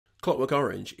Clockwork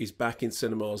Orange is back in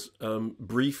cinemas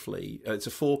briefly. It's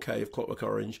a 4K of Clockwork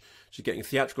Orange. She's getting a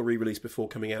theatrical re-release before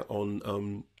coming out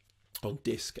on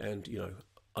disc, and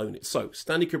own it. So,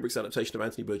 Stanley Kubrick's adaptation of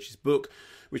Anthony Burgess' book,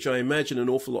 which I imagine an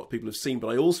awful lot of people have seen, but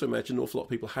I also imagine an awful lot of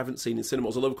people haven't seen in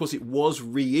cinemas, although, of course, it was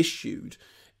reissued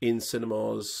in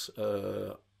cinemas, I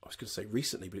was going to say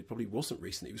recently, but it probably wasn't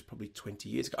recently. It was probably 20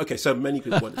 years ago. Okay, so many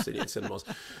people won't have seen it in cinemas.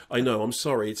 I know, I'm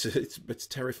sorry. It's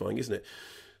terrifying, isn't it?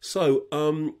 So,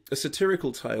 a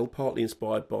satirical tale, partly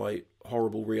inspired by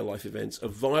horrible real-life events,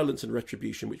 of violence and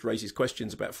retribution, which raises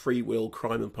questions about free will,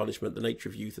 crime and punishment, the nature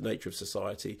of youth, the nature of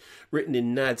society, written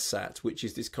in Nadsat, which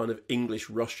is this kind of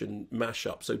English-Russian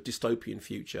mashup, so dystopian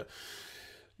future.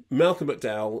 Malcolm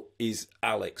McDowell is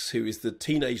Alex, who is the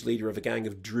teenage leader of a gang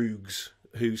of droogs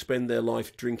who spend their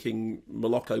life drinking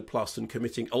Moloko Plus and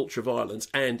committing ultra-violence,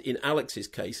 and, in Alex's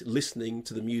case, listening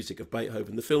to the music of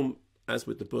Beethoven. The film, as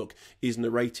with the book, is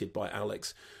narrated by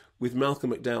Alex, with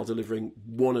Malcolm McDowell delivering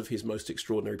one of his most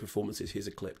extraordinary performances. Here's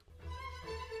a clip.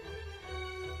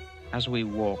 As we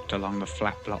walked along the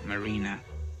flat block marina,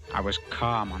 I was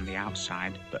calm on the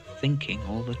outside, but thinking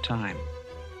all the time.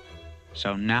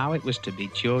 So now it was to be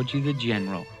Georgie the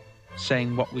General,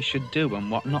 saying what we should do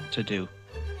and what not to do,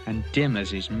 and dim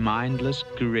as his mindless,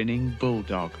 grinning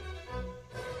bulldog.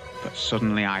 But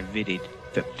suddenly I vidded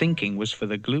that thinking was for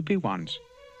the gloopy ones,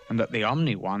 and that the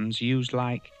omni ones used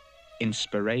like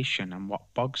inspiration and what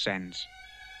bogs ends.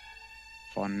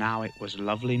 For now it was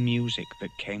lovely music that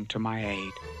came to my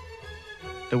aid.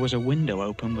 There was a window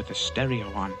open with a stereo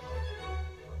on,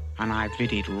 and I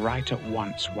vidded right at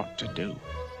once what to do.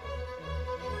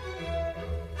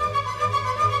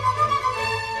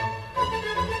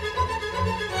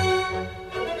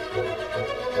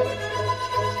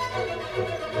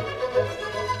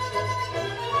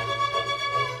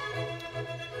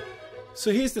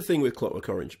 So here's the thing with Clockwork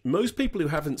Orange. Most people who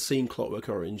haven't seen Clockwork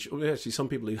Orange, or actually some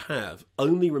people who have,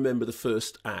 only remember the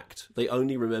first act. They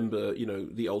only remember,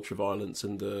 the ultra-violence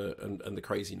and the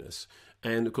craziness.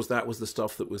 And of course, that was the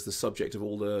stuff that was the subject of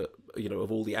all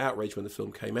the outrage when the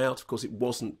film came out. Of course, it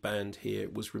wasn't banned here.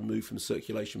 It was removed from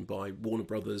circulation by Warner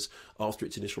Brothers after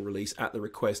its initial release at the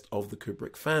request of the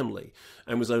Kubrick family,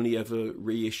 and was only ever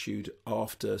reissued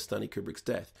after Stanley Kubrick's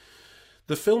death.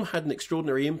 The film had an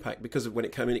extraordinary impact because of when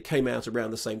it came in. It came out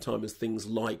around the same time as things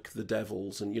like The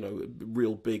Devils and,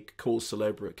 real big cause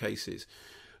célèbre cases.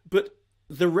 But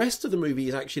the rest of the movie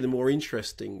is actually the more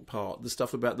interesting part, the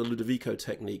stuff about the Ludovico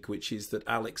technique, which is that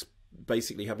Alex,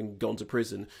 basically having gone to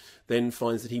prison, then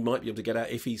finds that he might be able to get out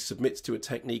if he submits to a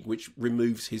technique which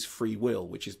removes his free will,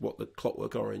 which is what the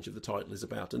Clockwork Orange of the title is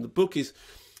about. And the book is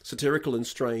satirical and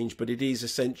strange, but it is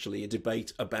essentially a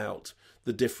debate about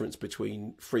the difference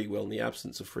between free will and the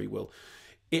absence of free will.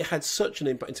 It had such an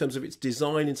impact in terms of its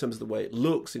design, in terms of the way it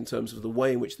looks, in terms of the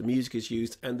way in which the music is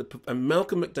used, and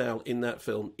Malcolm McDowell in that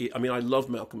film. I love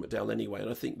Malcolm McDowell anyway, and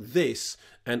I think this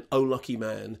and Oh Lucky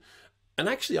Man, and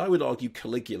actually I would argue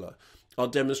Caligula, are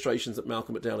demonstrations that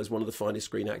Malcolm McDowell is one of the finest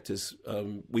screen actors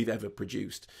we've ever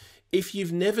produced. If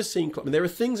you've never seen there are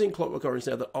things in Clockwork Orange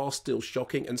now that are still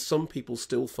shocking, and some people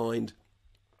still find,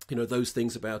 those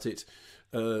things about it,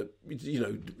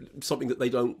 something that they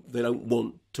don't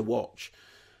want to watch.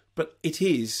 But it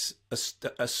is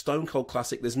a stone cold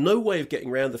classic. There's no way of getting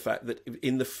around the fact that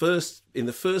in the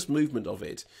first movement of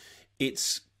it,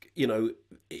 it's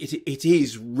it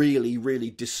is really, really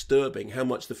disturbing how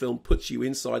much the film puts you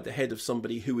inside the head of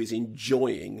somebody who is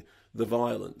enjoying the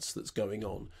violence that's going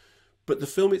on. But the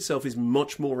film itself is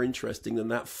much more interesting than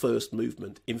that first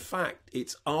movement. In fact,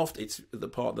 it's the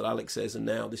part that Alex says, and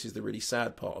now this is the really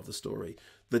sad part of the story,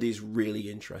 that is really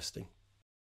interesting.